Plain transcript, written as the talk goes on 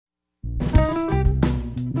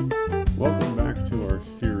Welcome back to our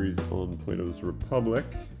series on Plato's Republic.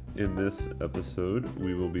 In this episode,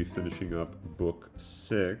 we will be finishing up Book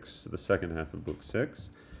 6, the second half of Book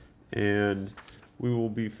 6, and we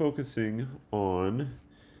will be focusing on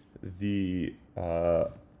the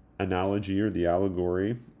analogy or the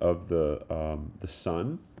allegory of the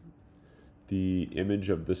sun, the image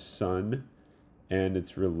of the sun, and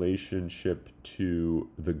its relationship to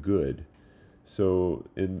the good. So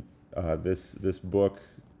in this book,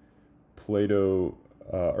 Plato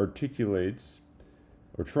articulates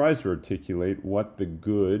or tries to articulate what the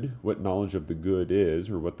good, what knowledge of the good is,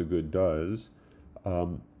 or what the good does,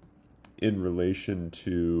 in relation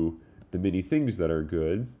to the many things that are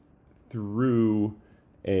good, through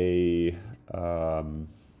an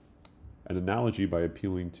analogy by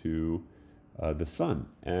appealing to the sun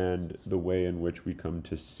and the way in which we come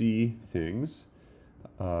to see things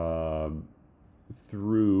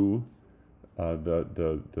through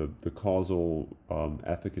the causal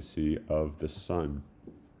efficacy of the sun.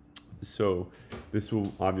 So this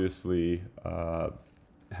will obviously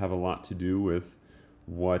have a lot to do with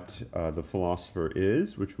what the philosopher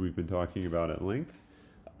is, which we've been talking about at length,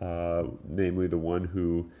 namely the one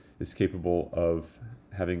who is capable of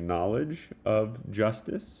having knowledge of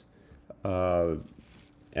justice, and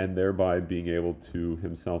thereby being able to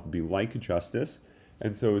himself be like justice,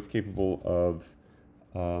 and so is capable of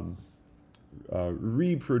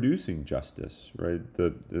reproducing justice, right?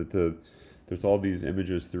 There's all these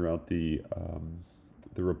images throughout the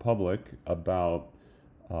Republic about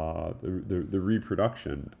the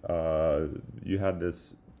reproduction. You had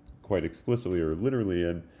this quite explicitly or literally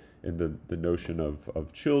in the notion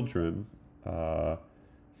of children, kind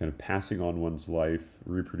of passing on one's life,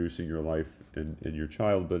 reproducing your life in your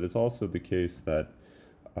child. But it's also the case that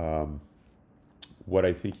what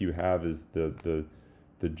I think you have is the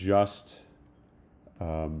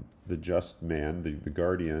just man, the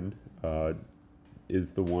guardian,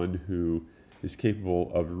 is the one who is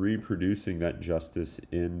capable of reproducing that justice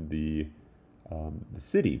in the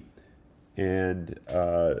city, and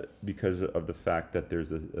because of the fact that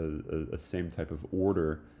there's a same type of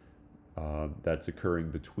order that's occurring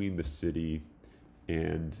between the city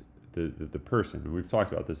and the person. And we've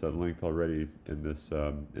talked about this at length already in this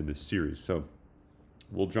series. So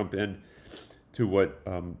we'll jump in to what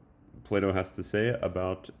Plato has to say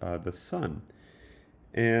about the sun.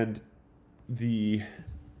 And the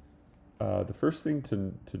first thing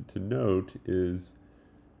to note is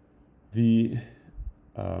the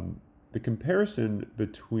comparison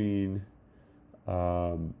between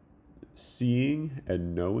seeing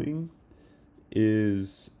and knowing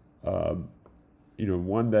is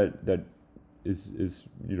one that is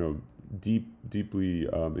deeply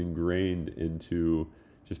ingrained into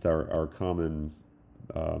just our common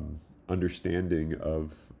understanding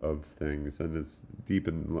of things, and it's deep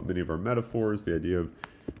in many of our metaphors. The idea of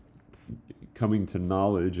coming to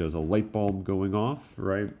knowledge as a light bulb going off,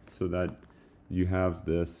 right? So that you have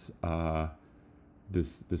this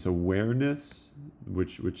this awareness,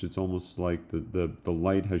 which it's almost like the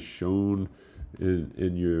light has shone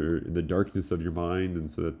in the darkness of your mind,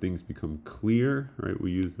 and so that things become clear, right?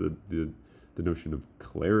 We use the notion of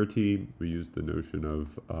clarity. We use the notion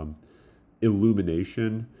of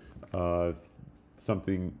illumination.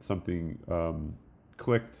 Something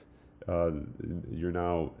clicked. You're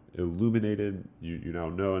now illuminated. You now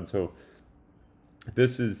know, and so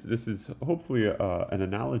this is hopefully an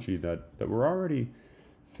analogy that we're already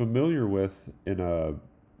familiar with in a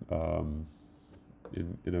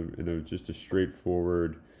just a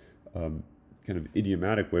straightforward kind of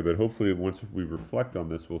idiomatic way. But hopefully, once we reflect on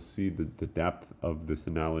this, we'll see the depth of this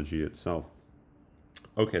analogy itself.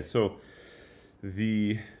 Okay, so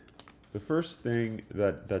the first thing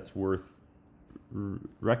that's worth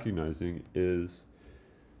recognizing is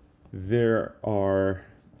there are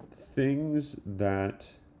things that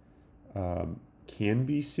can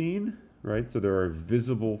be seen, right? So there are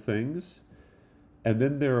visible things, and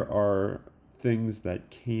then there are things that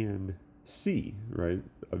can see, right?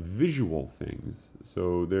 Visual things.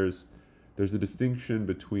 So there's a distinction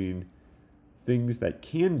between things that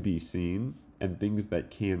can be seen and things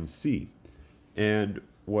that can see. And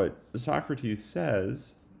what Socrates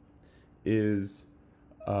says is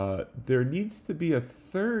there needs to be a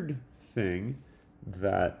third thing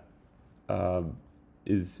that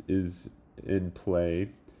is in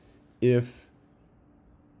play if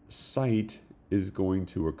sight is going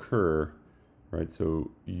to occur, right?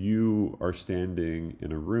 So you are standing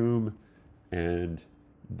in a room and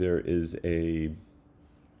there is a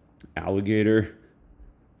alligator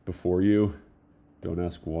before you. Don't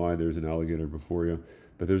ask why there's an alligator before you,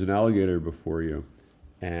 but there's an alligator before you,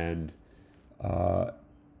 and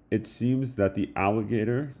It seems that the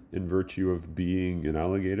alligator, in virtue of being an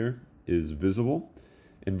alligator, is visible.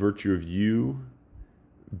 In virtue of you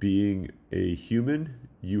being a human,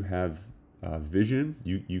 you have vision,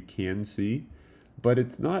 you can see, but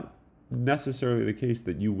it's not necessarily the case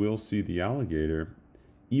that you will see the alligator,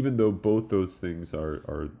 even though both those things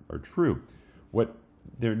are true. What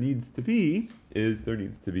there needs to be is there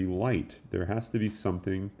needs to be light. There has to be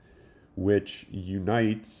something which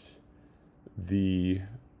unites the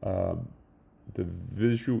the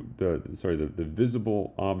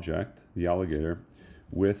visible object, the alligator,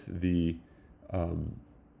 with the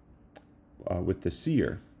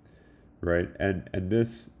seer, right? And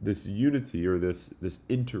this unity, or this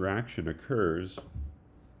interaction, occurs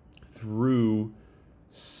through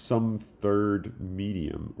some third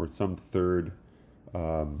medium, or some third,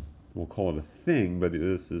 we'll call it a thing, but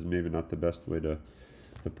this is maybe not the best way to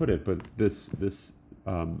put it. But this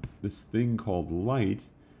thing called light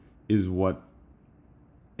is what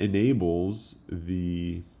enables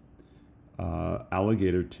the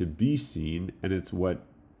alligator to be seen, and it's what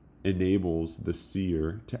enables the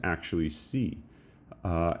seer to actually see.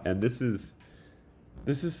 And this is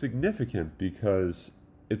significant, because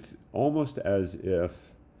it's almost as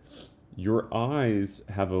if your eyes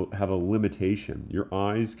have a limitation. Your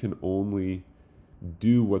eyes can only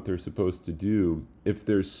do what they're supposed to do if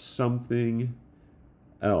there's something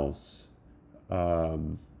else.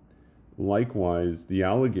 Likewise, the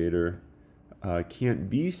alligator can't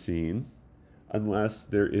be seen unless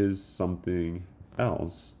there is something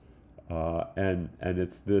else, and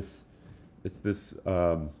it's this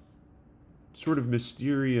sort of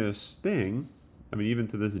mysterious thing. I mean, even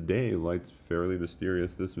to this day, light's fairly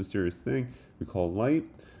mysterious. This mysterious thing we call light,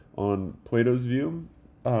 on Plato's view,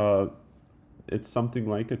 it's something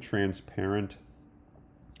like a transparent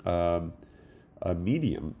a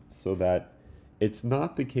medium, so that it's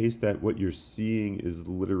not the case that what you're seeing is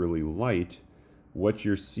literally light. What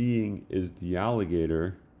you're seeing is the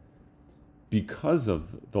alligator because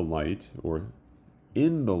of the light, or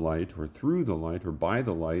in the light, or through the light, or by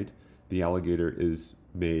the light. The alligator is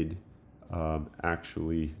made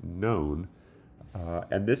actually known,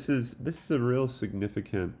 and this is a real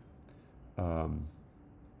significant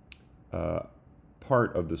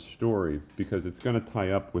part of the story, because it's going to tie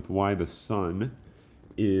up with why the sun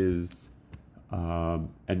is an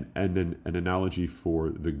analogy for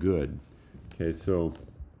the good. Okay, so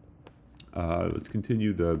let's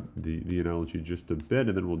continue the analogy just a bit,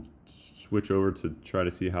 and then we'll switch over to try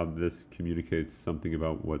to see how this communicates something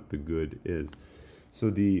about what the good is. So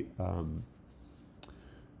the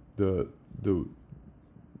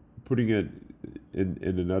putting it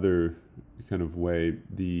in another kind of way,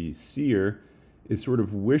 the seer is sort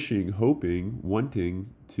of wishing, hoping,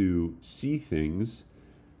 wanting to see things.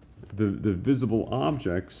 The visible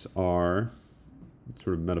objects are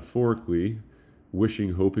sort of metaphorically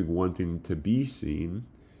wishing, hoping, wanting to be seen,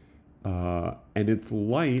 and it's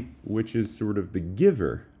light which is sort of the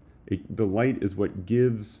giver. The light is what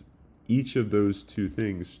gives each of those two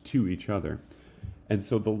things to each other, and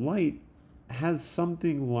so the light has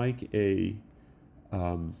something like an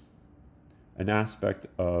aspect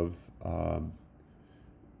of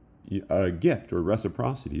a gift or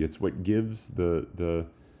reciprocity. It's what gives the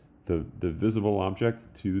visible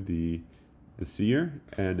object to the seer,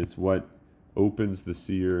 and it's what opens the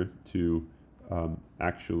seer to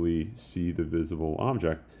actually see the visible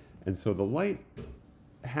object. And so the light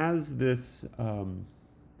has this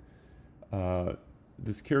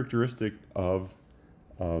this characteristic of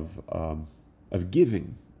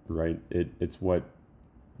giving, right? It's what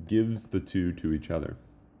gives the two to each other.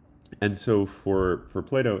 And so for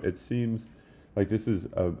Plato, it seems like this is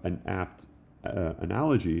an apt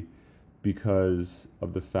analogy, because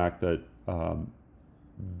of the fact that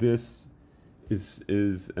this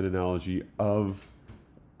is an analogy of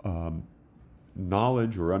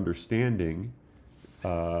knowledge or understanding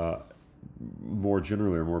more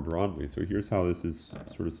generally or more broadly. So here's how this is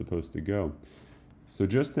sort of supposed to go. So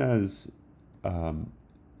just as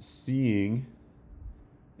seeing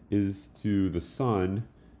is to the sun,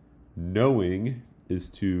 knowing is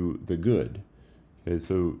to the good. Okay,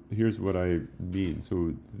 so here's what I mean.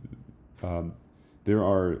 So there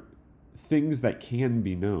are things that can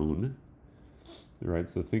be known, right?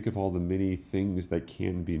 So think of all the many things that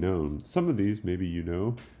can be known. Some of these, maybe you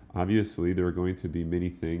know. Obviously, there are going to be many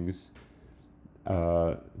things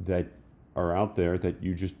that are out there that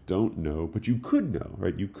you just don't know, but you could know,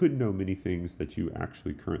 right? You could know many things that you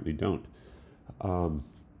actually currently don't.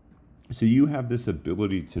 So you have this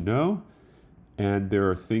ability to know, and there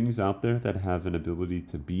are things out there that have an ability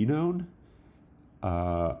to be known.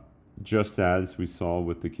 just as we saw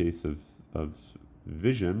with the case of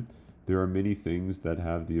vision, there are many things that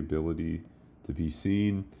have the ability to be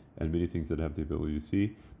seen and many things that have the ability to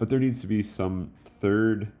see. But there needs to be some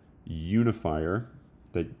third unifier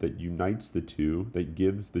that unites the two, that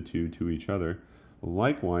gives the two to each other.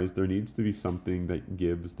 Likewise, there needs to be something that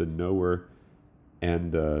gives the knower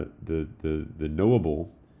and the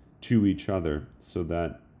knowable to each other, so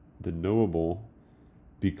that the knowable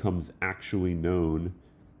becomes actually known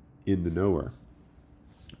in the knower.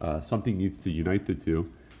 Something needs to unite the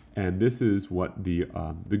two, and this is what the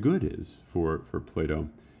good is for Plato.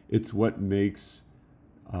 It's what makes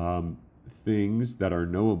things that are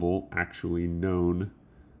knowable actually known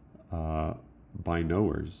by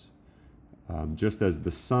knowers. Just as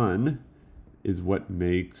the sun is what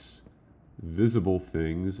makes visible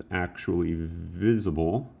things actually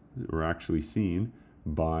visible or actually seen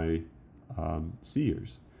by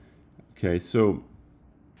seers. Okay, so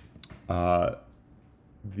the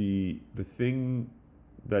thing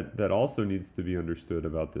that also needs to be understood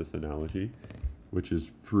about this analogy, which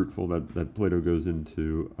is fruitful that Plato goes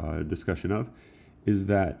into a discussion of, is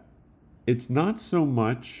that it's not so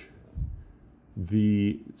much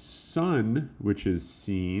the sun which is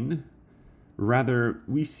seen, rather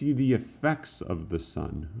we see the effects of the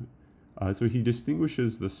sun. So he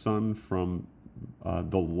distinguishes the sun from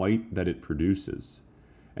the light that it produces.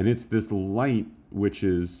 And it's this light which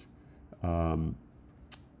is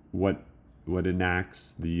what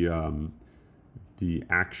enacts the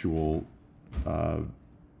actual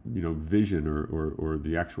vision or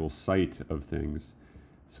the actual sight of things.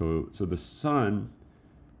 So the sun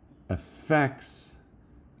affects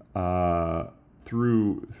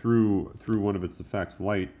through one of its effects,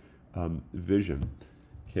 light, vision.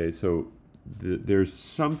 Okay, so there's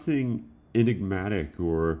something enigmatic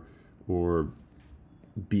or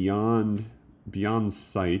beyond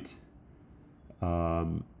sight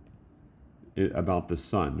about the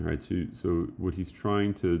sun, right? So what he's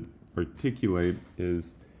trying to articulate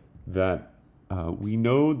is that we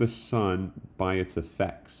know the sun by its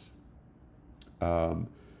effects.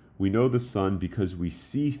 We know the sun because we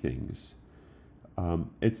see things.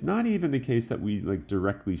 It's not even the case that we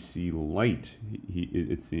directly see light.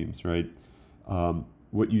 It seems, right?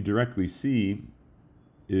 What you directly see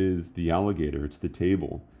is the alligator. It's the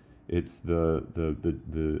table. It's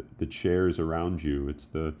the chairs around you. It's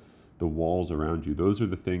the walls around you. Those are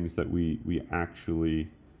the things that we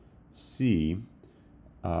actually see.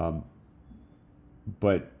 But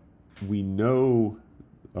we know,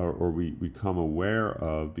 or we become aware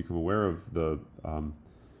of the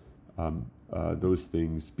those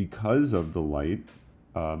things because of the light,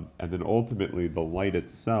 and then ultimately the light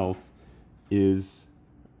itself is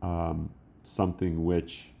something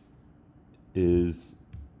which is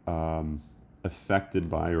affected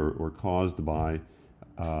by or caused by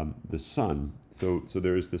the sun. So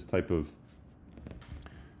there's this type of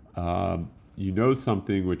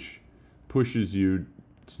something which pushes you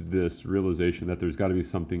to this realization that there's got to be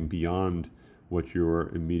something beyond what you're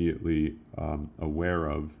immediately aware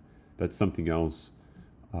of, that something else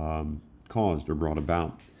caused or brought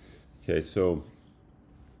about. Okay, so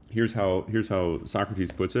here's how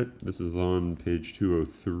Socrates puts it. This is on page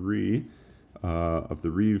 203 of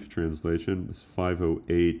the Reeve translation. This is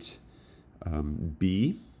 508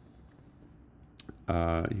 B.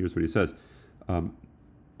 Here's what he says.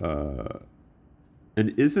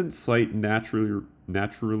 And isn't sight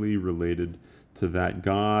naturally related to that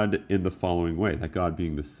God in the following way? That God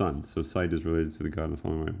being the sun. So sight is related to the God in the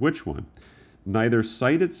following way. Which one? Neither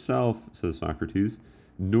sight itself, says Socrates,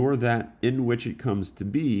 nor that in which it comes to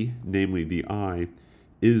be, namely the eye,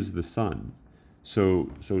 is the sun. So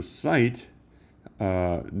sight,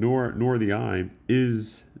 nor the eye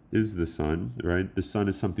is the sun, right? The sun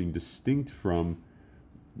is something distinct from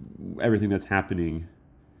everything that's happening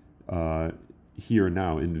here and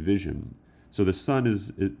now in vision. So the sun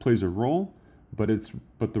it plays a role, but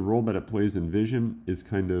the role that it plays in vision is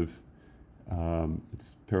kind of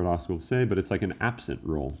it's paradoxical to say, but it's like an absent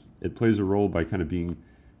role. It plays a role by kind of being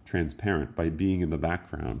transparent, by being in the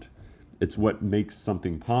background. It's what makes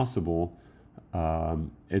something possible.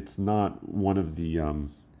 It's not one of the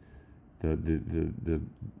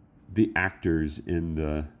actors in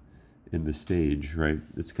the stage, right?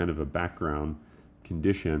 It's kind of a background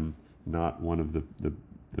condition, not one of the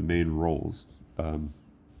main roles.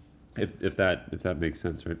 If that makes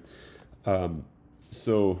sense, right?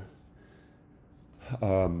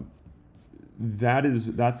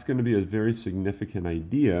 That's going to be a very significant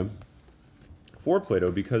idea for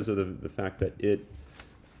Plato because of the fact that it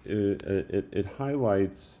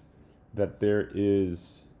highlights that there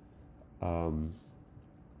is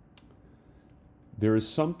there is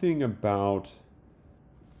something about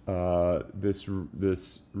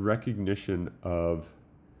this recognition of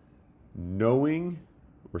knowing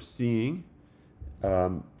or seeing,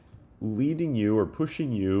 leading you or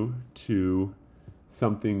pushing you to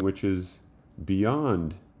something which is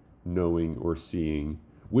beyond knowing or seeing,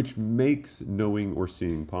 which makes knowing or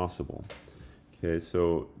seeing possible. Okay,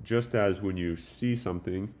 so just as when you see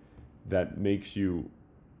something, that makes you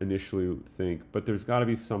initially think, but there's got to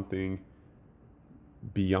be something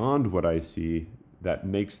beyond what I see that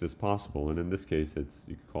makes this possible. And in this case,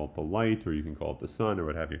 you can call it the light, or you can call it the sun, or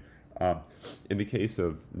what have you. In the case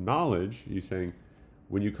of knowledge, you're saying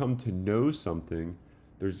when you come to know something,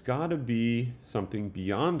 there's got to be something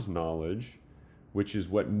beyond knowledge, which is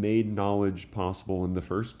what made knowledge possible in the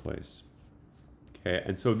first place. Okay,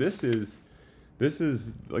 and so this is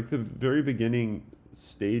like the very beginning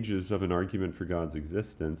stages of an argument for God's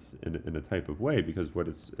existence in a type of way, because what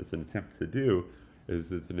it's an attempt to do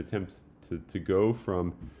is it's an attempt to go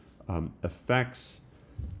from effects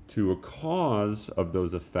to a cause of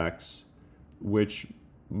those effects, which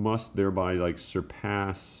must thereby like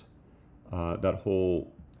surpass that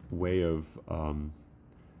whole way of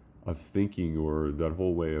thinking, or that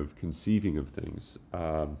whole way of conceiving of things.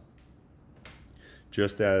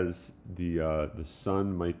 Just as the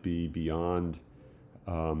sun might be beyond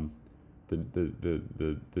the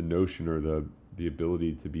notion or the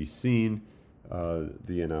ability to be seen,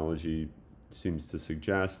 the analogy seems to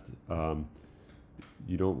suggest.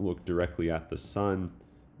 You don't look directly at the sun,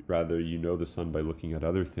 rather you know the sun by looking at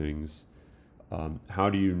other things. How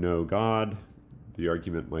do you know God? The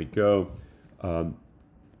argument might go,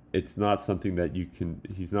 it's not something that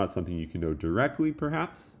he's not something you can know directly,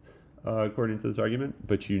 perhaps, according to this argument,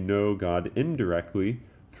 but you know God indirectly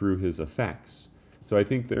through his effects. So I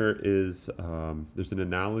think there's an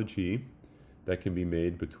analogy that can be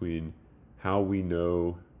made between how we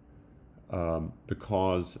know the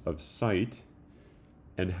cause of sight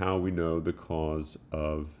and how we know the cause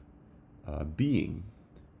of being,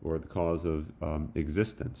 or the cause of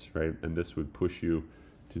existence, right? And this would push you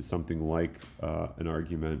to something like an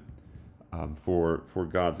argument for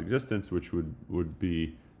God's existence, which would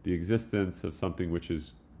be the existence of something which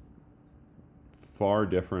is far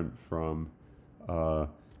different from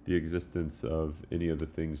the existence of any of the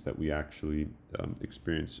things that we actually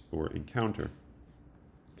experience or encounter.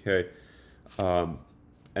 Okay,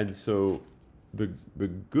 and so the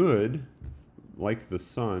good, like the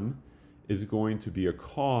sun, is going to be a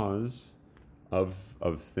cause of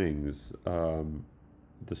things.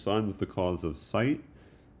 The sun's the cause of sight.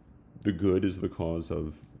 The good is the cause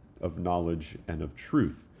of knowledge and of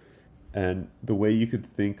truth. And the way you could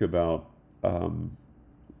think about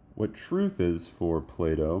what truth is for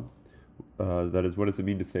Plato, that is, what does it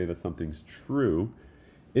mean to say that something's true?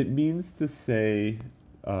 It means to say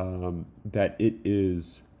that it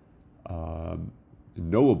is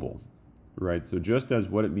knowable, right? So just as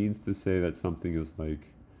what it means to say that something is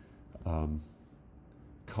like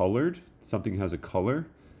colored, something has a color,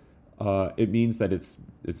 it means that it's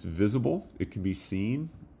visible, it can be seen.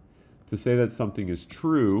 To say that something is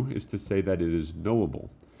true is to say that it is knowable.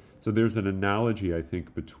 So there's an analogy, I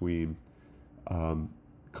think, between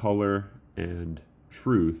color and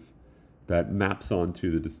truth that maps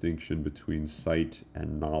onto the distinction between sight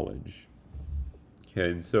and knowledge.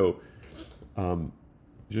 Okay, and so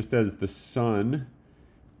just as the sun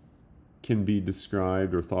can be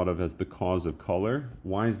described or thought of as the cause of color,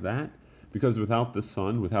 why is that? Because without the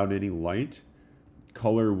sun, without any light,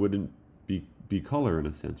 color wouldn't be color in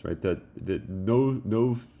a sense, right? That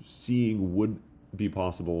no seeing would be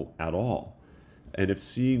possible at all. And if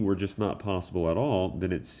seeing were just not possible at all,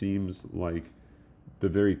 then it seems like the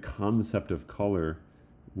very concept of color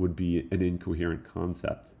would be an incoherent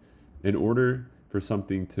concept. In order for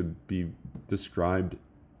something to be described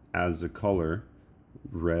as a color,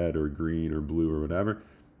 red or green or blue or whatever,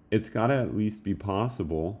 it's got to at least be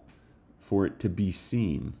possible for it to be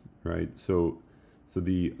seen, right? So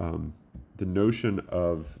the notion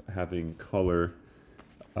of having color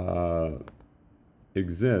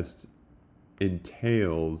exist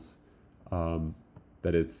entails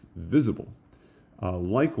that it's visible.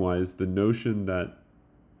 Likewise, the notion that,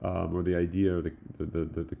 or the idea, or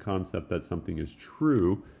the concept that something is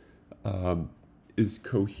true is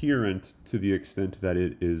coherent to the extent that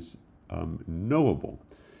it is knowable.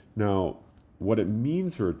 Now, what it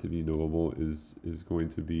means for it to be knowable is going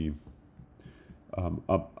to be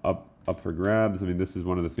up for grabs. I mean, this is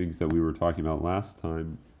one of the things that we were talking about last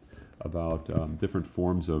time about different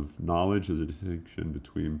forms of knowledge. There's a distinction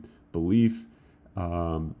between belief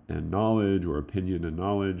and knowledge, or opinion and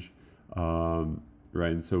knowledge,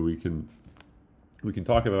 right? And so we can we can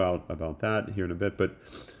talk about that here in a bit, but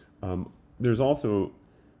there's also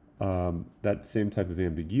that same type of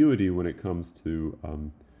ambiguity when it comes to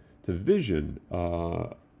vision,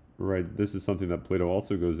 right? This is something that Plato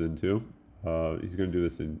also goes into. He's going to do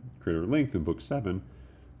this in greater length in Book 7,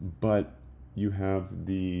 but you have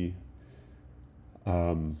the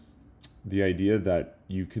idea that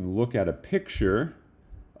you can look at a picture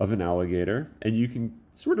of an alligator and you can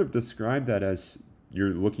sort of describe that as you're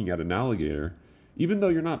looking at an alligator, even though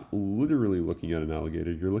you're not literally looking at an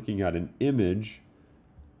alligator. You're looking at an image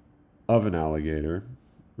of an alligator,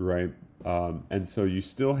 right? And so you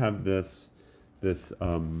still have this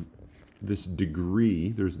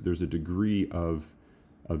degree. There's a degree of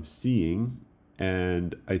seeing,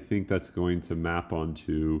 and I think that's going to map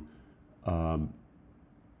onto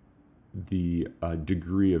the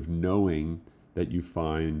degree of knowing that you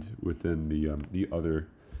find within the other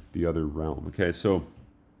realm. Okay, so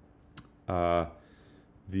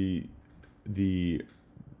the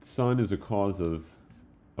sun is a cause of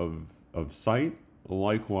sight.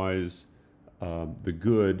 Likewise, the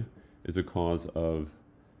good is a cause of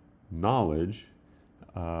knowledge.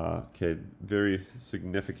 Okay, very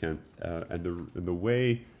significant, and the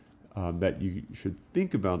way that you should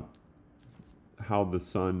think about how the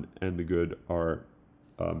sun and the good are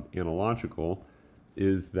analogical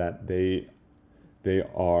is that they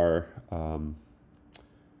are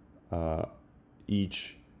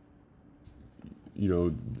each,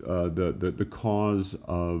 the cause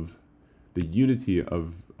of the unity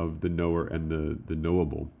of the knower and the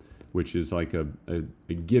knowable, which is like a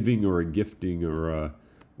giving or a gifting or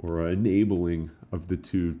enabling of the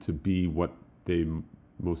two to be what they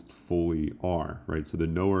most fully are, right? So the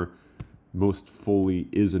knower most fully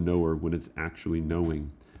is a knower when it's actually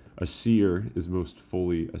knowing. A seer is most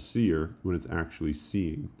fully a seer when it's actually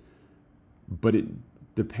seeing. But it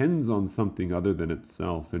depends on something other than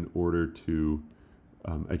itself in order to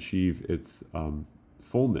achieve its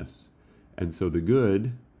fullness. And so the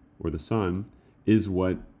good, or the sun, is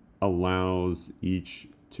what allows each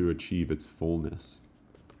to achieve its fullness.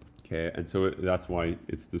 Okay, and so that's why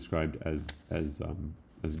it's described as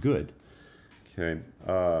good. Okay.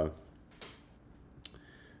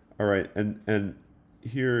 All right, and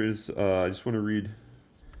here is I just want to read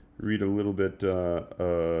a little bit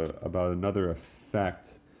about another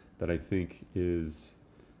effect that I think is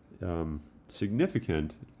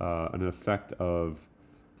significant, an effect of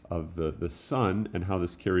the sun, and how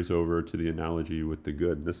this carries over to the analogy with the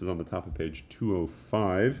good. This is on the top of page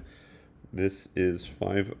 205. This is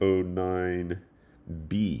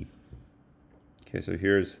 509b. Okay, so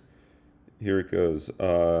here it goes.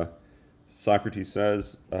 Socrates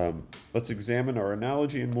says, let's examine our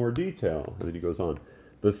analogy in more detail. And then he goes on.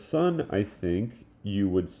 The sun, I think you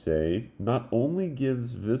would say, not only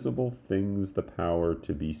gives visible things the power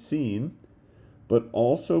to be seen, but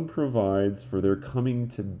also provides for their coming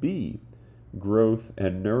to be, growth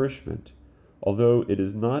and nourishment, although it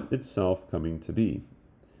is not itself coming to be.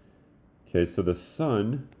 Okay, so the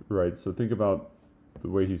sun, right, so think about the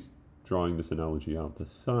way he's drawing this analogy out. The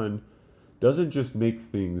sun doesn't just make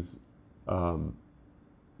things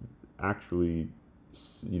actually,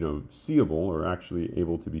 seeable or actually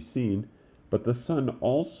able to be seen, but the sun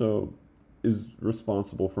also is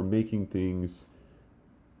responsible for making things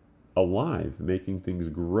alive, making things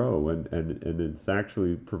grow, and it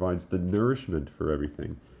actually provides the nourishment for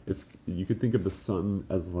everything. You could think of the sun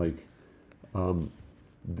as like the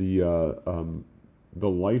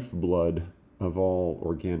lifeblood of all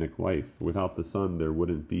organic life. Without the sun, there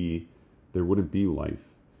wouldn't be life.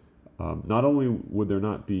 Not only would there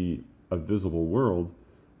not be a visible world,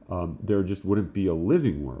 there just wouldn't be a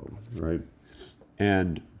living world, right?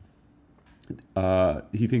 And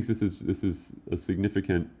he thinks this is a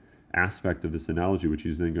significant aspect of this analogy, which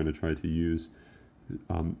he's then going to try to use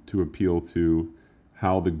to appeal to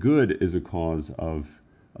how the good is a cause of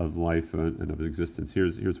life and of existence.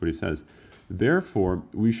 Here's what he says. Therefore,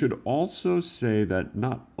 we should also say that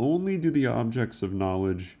not only do the objects of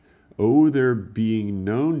knowledge owe their being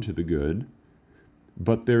known to the good,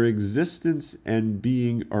 but their existence and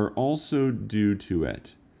being are also due to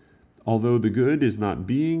it. Although the good is not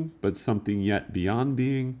being, but something yet beyond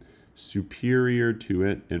being, superior to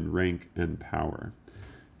it in rank and power.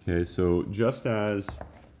 Okay, so just as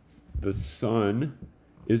the sun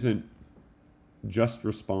isn't just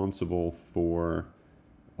responsible for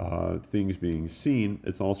things being seen,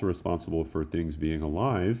 it's also responsible for things being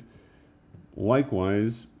alive.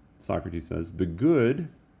 Likewise, Socrates says, the good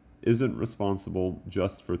isn't responsible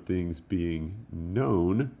just for things being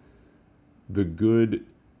known. The good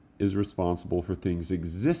is responsible for things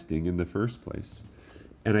existing in the first place.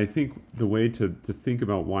 And I think the way to think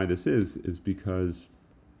about why this is because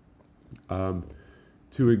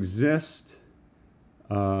to exist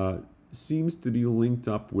seems to be linked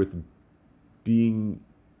up with being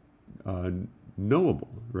knowable,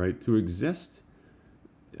 right? To exist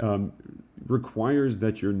requires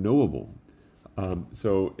that you're knowable.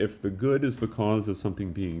 So if the good is the cause of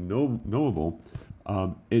something being knowable,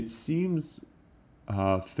 it seems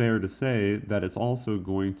fair to say that it's also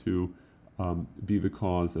going to be the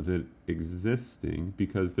cause of it existing,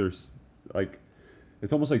 because there's like,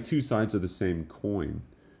 it's almost like two sides of the same coin.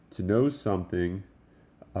 To know something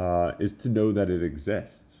is to know that it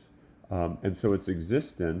exists. And so its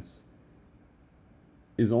existence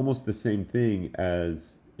is almost the same thing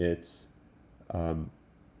as its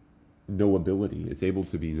knowability. It's able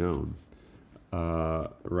to be known,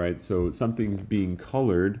 right? So something being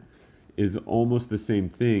colored is almost the same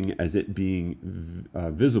thing as it being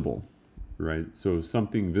visible, right? So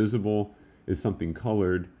something visible is something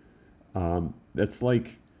colored. That's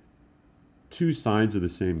like two sides of the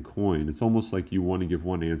same coin. It's almost like you want to give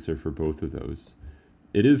one answer for both of those.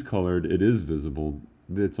 It is colored, it is visible.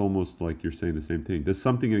 It's almost like you're saying the same thing. Does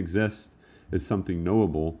something exist? Is something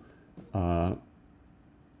knowable?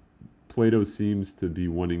 Plato seems to be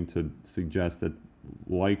wanting to suggest that,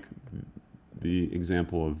 like the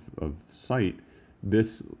example of sight,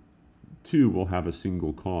 this too will have a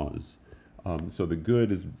single cause. So the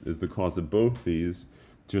good is the cause of both these,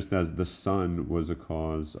 just as the sun was a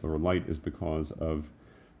cause, or light is the cause of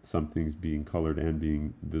something's being colored and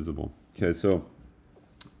being visible. Okay, so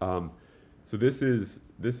this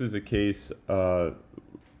is a case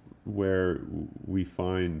where we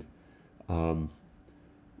find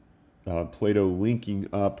Plato linking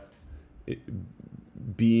up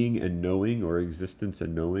being and knowing, or existence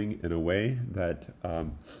and knowing, in a way that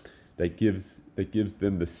that gives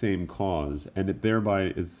them the same cause, and it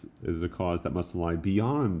thereby is a cause that must lie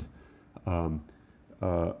beyond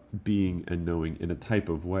being and knowing in a type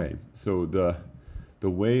of way. So the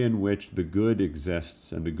way in which the good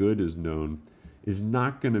exists and the good is known is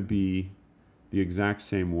not going to be the exact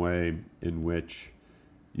same way in which,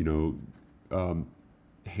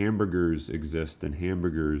 hamburgers exist and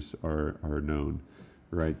hamburgers are known,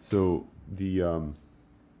 right? So the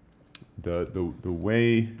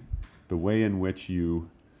way in which you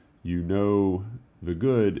know the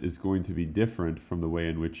good is going to be different from the way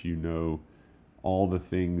in which you know all the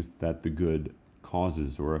things that the good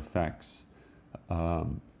causes or affects.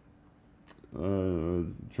 Trying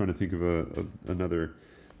to think of another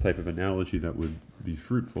type of analogy that would be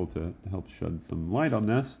fruitful to help shed some light on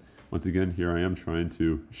this. Once again, here I am trying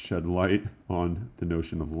to shed light on the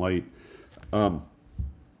notion of light.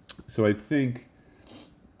 So I think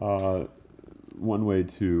one way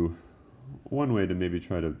to maybe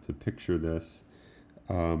try to picture this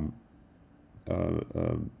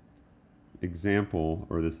example,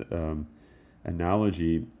 or this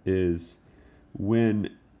analogy, is when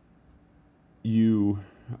you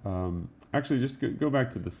actually just go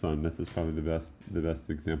back to the sun. This is probably the best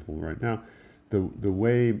example right now. The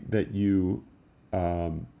way that you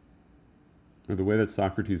or the way that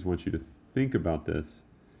Socrates wants you to think about this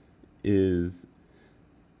is,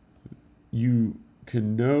 you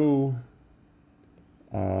can know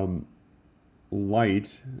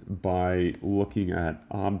light by looking at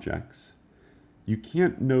objects. You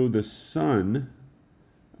can't know the sun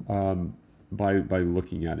by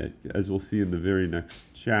looking at it, as we'll see in the very next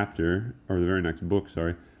chapter, or the very next book.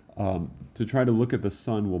 Sorry. To try to look at the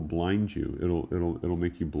sun will blind you. It'll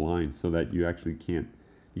make you blind, so that you actually can't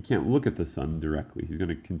look at the sun directly. He's going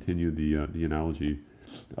to continue the analogy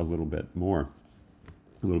a little bit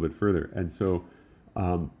further. And so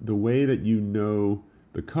the way that you know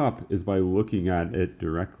the cup is by looking at it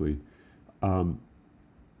directly.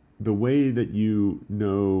 The way that you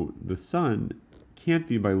know the sun can't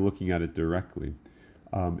be by looking at it directly.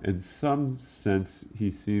 In some sense,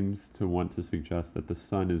 he seems to want to suggest that the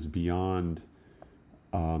sun is beyond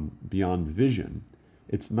vision.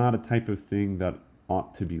 It's not a type of thing that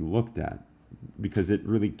ought to be looked at, because it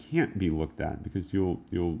really can't be looked at, because you'll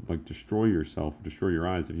like destroy your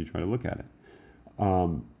eyes if you try to look at it. I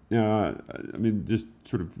mean, just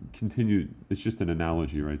sort of continue. It's just an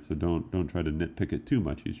analogy, right? So don't try to nitpick it too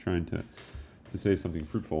much. He's trying to say something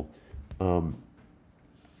fruitful,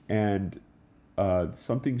 and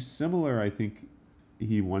something similar, I think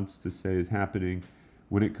he wants to say, is happening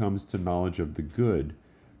when it comes to knowledge of the good.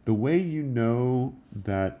 The way you know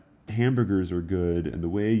that hamburgers are good, and the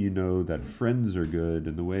way you know that friends are good,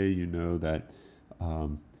 and the way you know that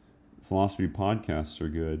philosophy podcasts are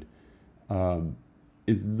good,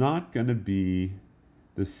 is not going to be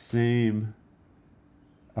the same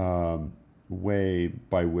way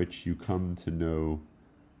by which you come to know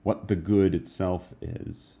what the good itself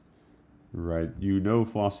is, right? You know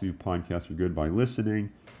philosophy podcasts are good by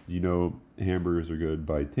listening. You know hamburgers are good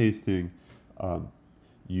by tasting.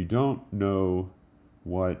 You don't know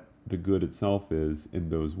what the good itself is in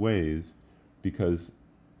those ways because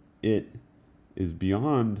it is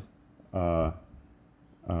beyond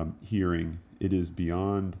hearing. It is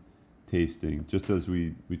beyond tasting. Just as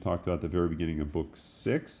we talked about at the very beginning of book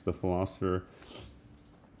 6, the philosopher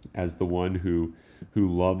as the one who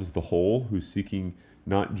loves the whole, who's seeking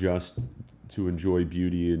not just to enjoy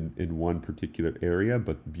beauty in one particular area,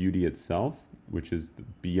 but beauty itself, which is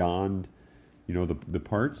beyond, the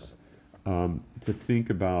parts. To think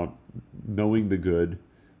about knowing the good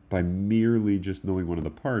by merely just knowing one of the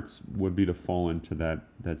parts would be to fall into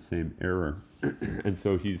that same error. And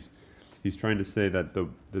so he's trying to say that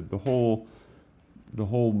the whole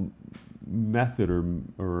method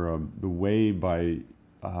or the way by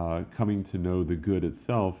coming to know the good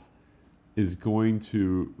itself is going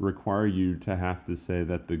to require you to have to say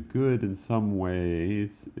that the good in some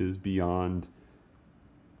ways is beyond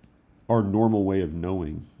our normal way of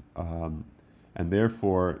knowing. And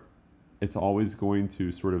therefore, it's always going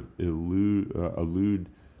to sort of elude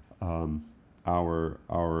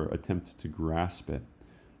our attempt to grasp it.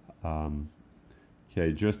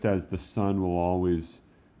 Just as the sun will always,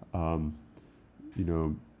 elude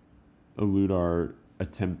our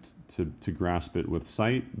attempt to grasp it with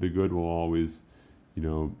sight, the good will always,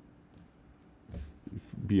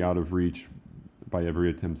 be out of reach by every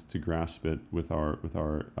attempt to grasp it with our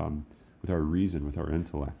reason, with our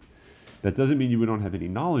intellect. That doesn't mean we don't have any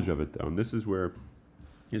knowledge of it, though, and this is where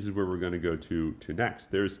we're going to go to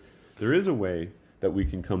next. There is a way that we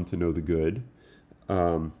can come to know the good,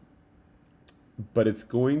 but it's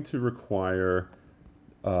going to require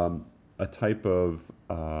a type of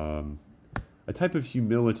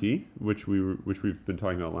humility, which we've been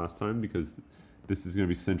talking about last time, because this is going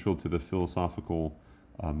to be central to the philosophical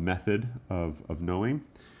method of knowing.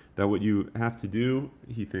 That what you have to do,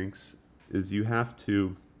 he thinks, is you have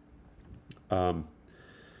to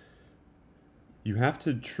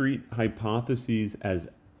treat hypotheses as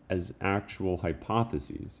actual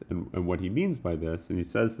hypotheses. And what he means by this, and he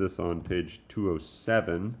says this on page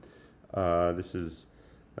 207, this is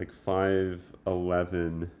like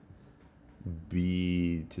 511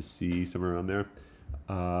 B to C, somewhere around there.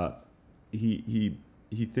 He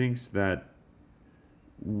thinks that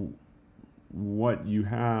what you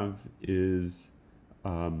have is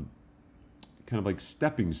kind of like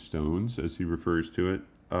stepping stones, as he refers to it,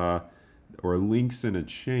 or links in a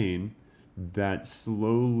chain that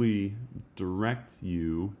slowly direct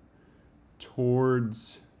you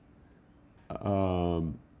towards a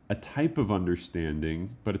type of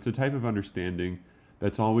understanding, but it's a type of understanding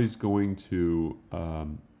that's always going to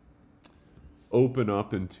open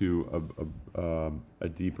up into a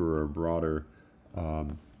deeper or broader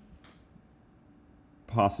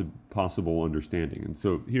possible understanding. And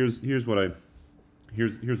so here's what I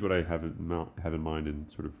have in mind and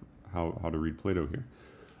sort of how to read Plato here.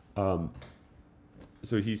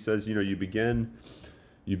 So he says, you begin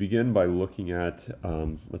by looking at,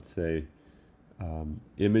 let's say,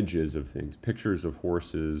 images of things, pictures of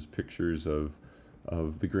horses, pictures of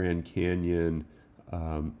the Grand Canyon,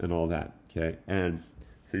 and all that. Okay, and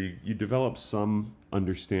so you develop some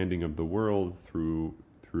understanding of the world through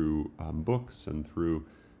books and through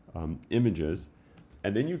images,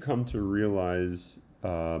 and then you come to realize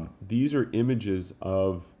these are images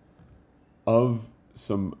of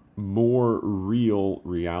some more real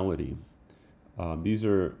reality. These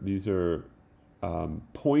are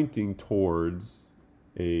pointing towards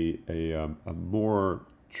a more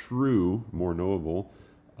true, more knowable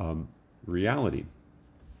reality.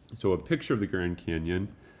 So a picture of the Grand Canyon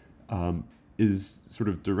is sort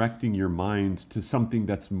of directing your mind to something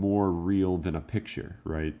that's more real than a picture,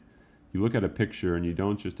 right? You look at a picture and you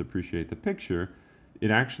don't just appreciate the picture,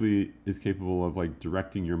 it actually is capable of like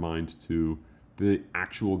directing your mind to the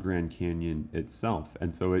actual Grand Canyon itself.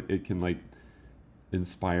 And so it can like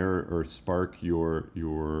inspire or spark your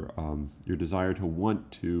desire to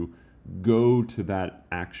want to go to that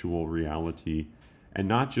actual reality and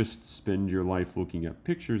not just spend your life looking at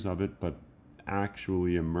pictures of it, but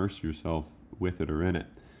actually immerse yourself with it or in it.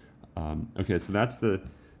 So that's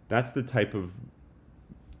the type of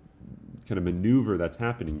kind of maneuver that's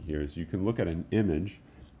happening here. Is you can look at an image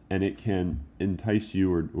and it can entice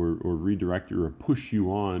you or redirect you or push you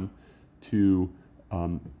on to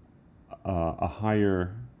a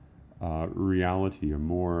higher reality, a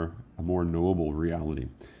more knowable reality.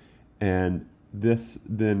 And this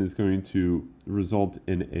then is going to result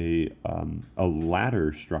in a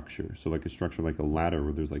ladder structure. So like a structure like a ladder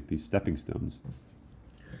where there's like these stepping stones.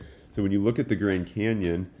 So when you look at the Grand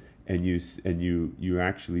Canyon and you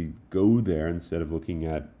actually go there instead of looking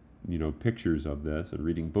at pictures of this and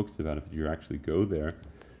reading books about it, but you actually go there,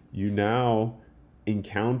 you now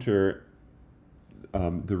encounter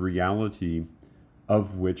the reality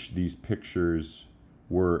of which these pictures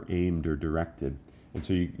were aimed or directed. And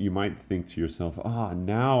so you might think to yourself,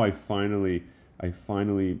 now I finally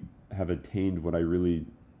have attained what I really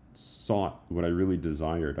sought, what I really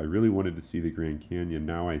desired. I really wanted to see the Grand Canyon.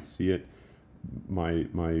 Now I see it.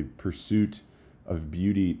 My pursuit of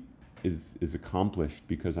beauty is accomplished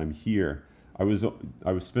because I'm here. I was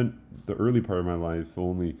spent the early part of my life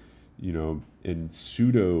only, in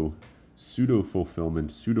pseudo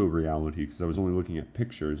fulfillment, pseudo reality, because I was only looking at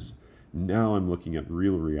pictures. Now I'm looking at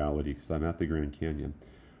real reality because I'm at the Grand Canyon.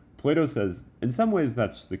 Plato says, in some ways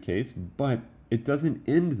that's the case, but it doesn't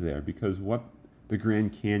end there, because what the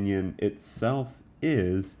Grand Canyon itself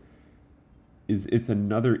is it's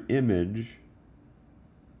another image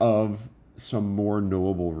of some more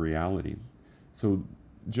knowable reality. So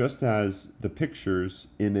just as the pictures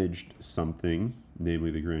imaged something,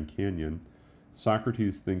 namely the Grand Canyon,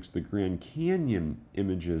 Socrates thinks the Grand Canyon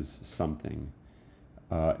images something,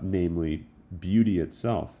 namely beauty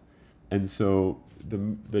itself. And so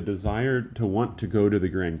the desire to want to go to the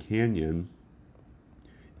Grand Canyon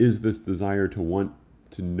is this desire to want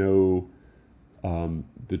to know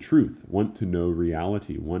the truth, want to know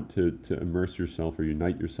reality, want to immerse yourself or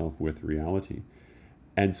unite yourself with reality.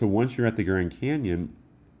 And so once you're at the Grand Canyon,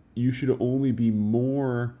 you should only be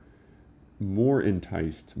more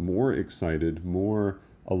enticed, more excited, more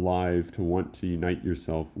alive to want to unite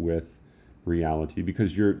yourself with reality,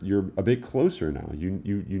 because you're a bit closer now. You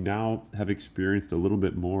now have experienced a little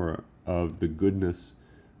bit more of the goodness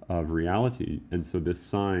of reality. And so this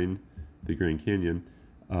sign, the Grand Canyon,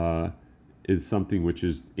 is something which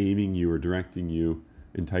is aiming you or directing you,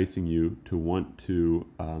 enticing you to want to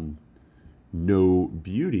know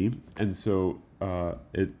beauty. And so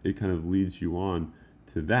it kind of leads you on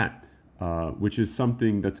to that, which is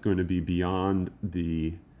something that's going to be beyond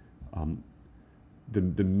the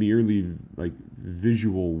merely like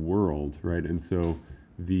visual world, right? And so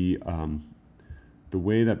the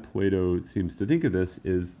way that Plato seems to think of this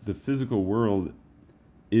is the physical world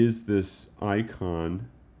is this icon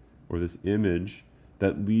or this image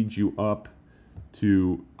that leads you up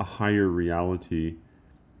to a higher reality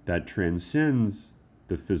that transcends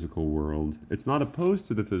the physical world. It's not opposed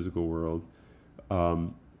to the physical world,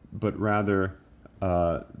 but rather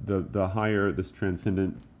the higher, this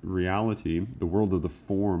transcendent reality, the world of the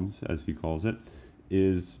forms, as he calls it,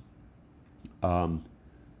 is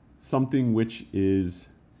something which is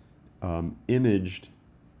imaged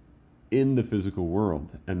in the physical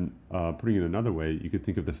world. And putting it another way, you could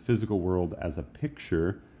think of the physical world as a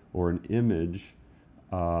picture or an image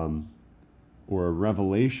or a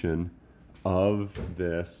revelation of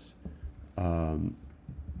this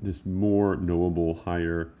this more knowable,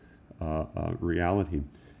 higher reality.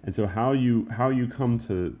 And so how you come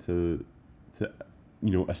to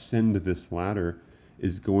ascend this ladder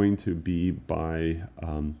is going to be by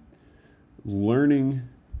learning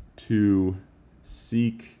to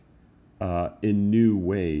seek in new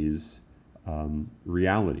ways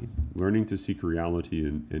reality, learning to seek reality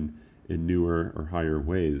in newer or higher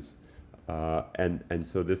ways. And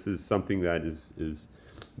so this is something that is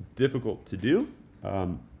difficult to do,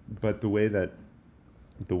 but the way that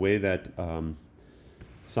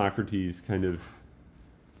Socrates kind of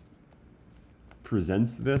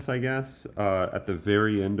presents this, I guess, at the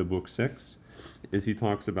very end of Book 6, is he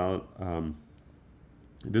talks about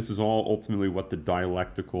this is all ultimately what the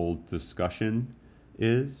dialectical discussion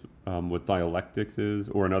is, what dialectics is,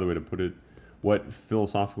 or another way to put it, what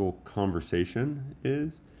philosophical conversation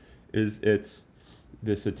is it's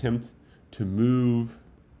this attempt to move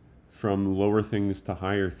from lower things to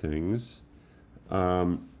higher things.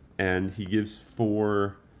 And he gives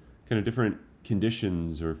 4 kind of different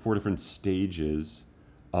conditions or 4 different stages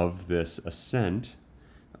of this ascent,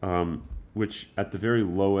 which at the very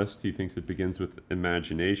lowest, he thinks it begins with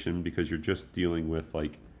imagination, because you're just dealing with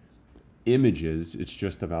like images. It's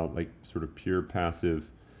just about like sort of pure passive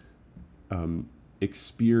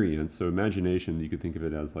experience. So imagination, you could think of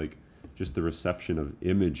it as like just the reception of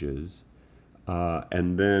images.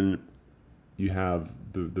 And then you have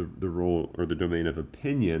the role or the domain of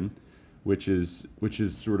opinion, which is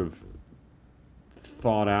sort of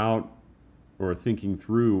thought out or thinking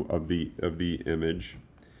through of the image.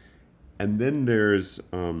 And then there's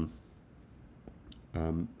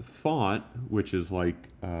thought, which is like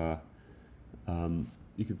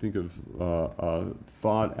you can think of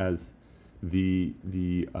thought as the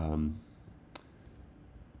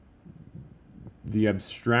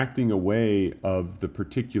abstracting away of the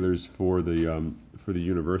particulars for the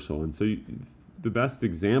universal. And so the best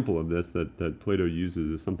example of this that Plato uses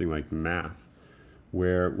is something like math,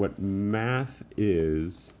 where what math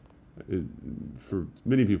is, for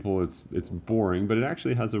many people it's boring, but it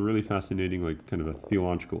actually has a really fascinating, like, kind of a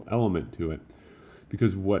theological element to it,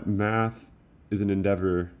 because what math is an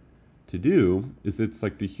endeavor to do is it's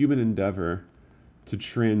like the human endeavor to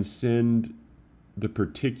transcend the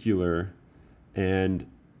particular and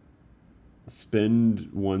spend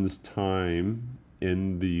one's time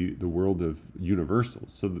in the world of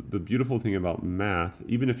universals. So the beautiful thing about math,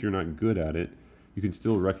 even if you're not good at it, you can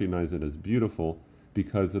still recognize it as beautiful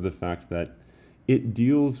because of the fact that it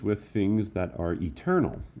deals with things that are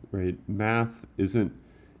eternal, right? Math isn't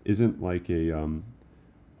like a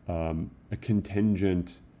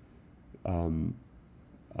contingent domain.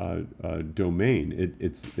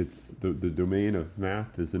 It's the domain of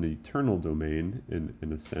math is an eternal domain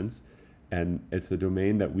in a sense, and it's a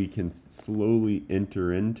domain that we can slowly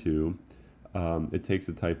enter into. It takes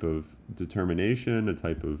a type of determination, a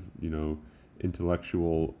type of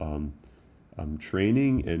intellectual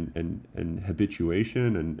training and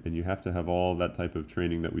habituation, and you have to have all that type of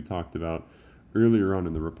training that we talked about earlier on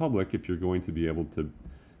in the Republic if you're going to be able to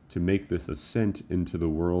make this ascent into the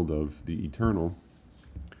world of the eternal.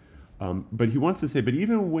 But he wants to say, but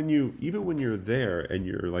even when you're there and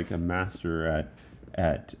you're like a master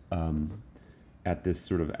at this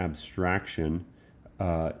sort of abstraction,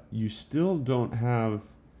 you still don't have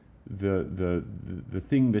the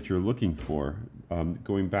thing that you're looking for.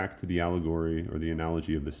 Going back to the allegory or the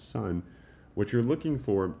analogy of the sun, what you're looking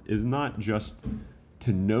for is not just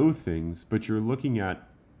to know things, but you're looking at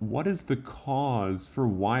what is the cause for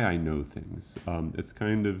why I know things. It's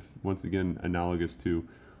kind of, once again, analogous to,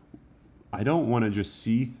 I don't want to just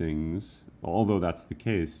see things, although that's the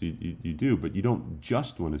case, you do, but you don't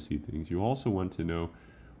just want to see things. You also want to know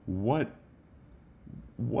what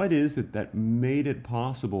is it that made it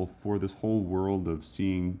possible for this whole world of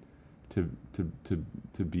seeing to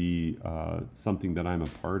be something that I'm a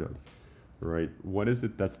part of, right? What is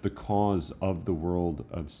it that's the cause of the world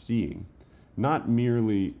of seeing? Not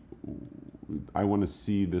merely, I want to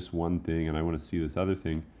see this one thing and I want to see this other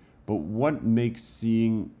thing, but what makes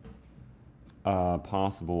seeing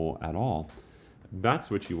possible at all?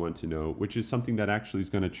 That's what you want to know, which is something that actually is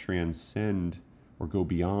going to transcend or go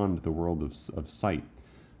beyond the world of sight.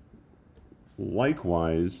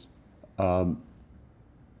 Likewise,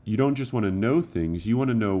 you don't just want to know things, you want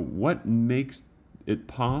to know what makes it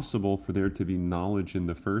possible for there to be knowledge in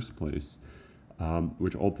the first place,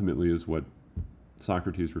 which ultimately is what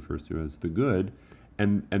Socrates refers to as the good.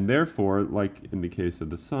 And therefore, like in the case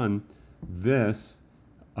of the sun, this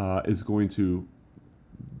is going to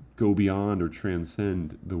go beyond or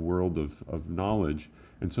transcend the world of knowledge.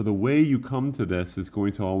 And so the way you come to this is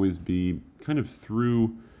going to always be kind of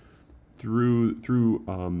through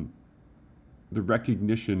the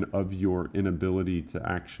recognition of your inability to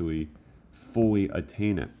actually fully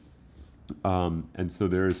attain it. And so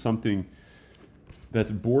there is something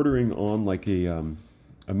that's bordering on like a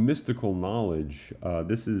mystical knowledge.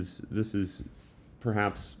 This is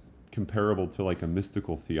perhaps comparable to like a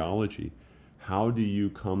mystical theology. How do you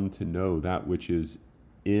come to know that which is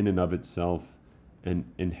in and of itself an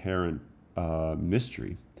inherent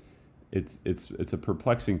mystery? It's a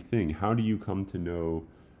perplexing thing. How do you come to know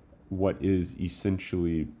what is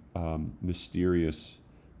essentially mysterious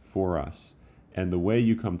for us? And the way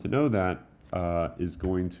you come to know that is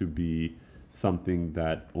going to be something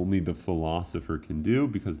that only the philosopher can do,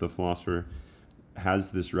 because the philosopher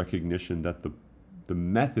has this recognition that the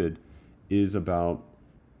method is about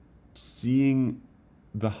seeing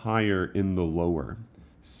the higher in the lower,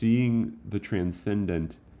 seeing the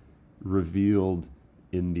transcendent revealed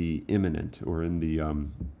in the immanent, or in the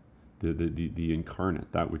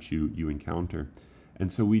incarnate, that which you encounter.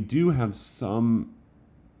 And so we do have some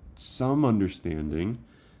understanding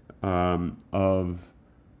of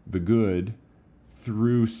the good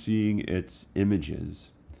through seeing its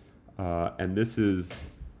images. And this is,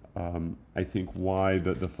 I think, why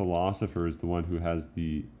the philosopher is the one who has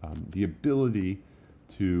the ability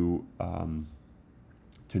to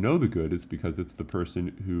know the good. It's because it's the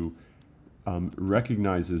person who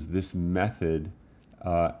recognizes this method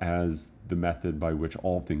as the method by which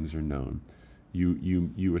all things are known.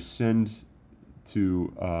 You ascend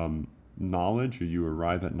to knowledge, or you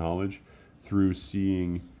arrive at knowledge through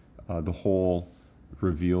seeing the whole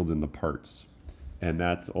revealed in the parts. And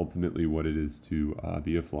that's ultimately what it is to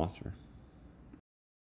be a philosopher.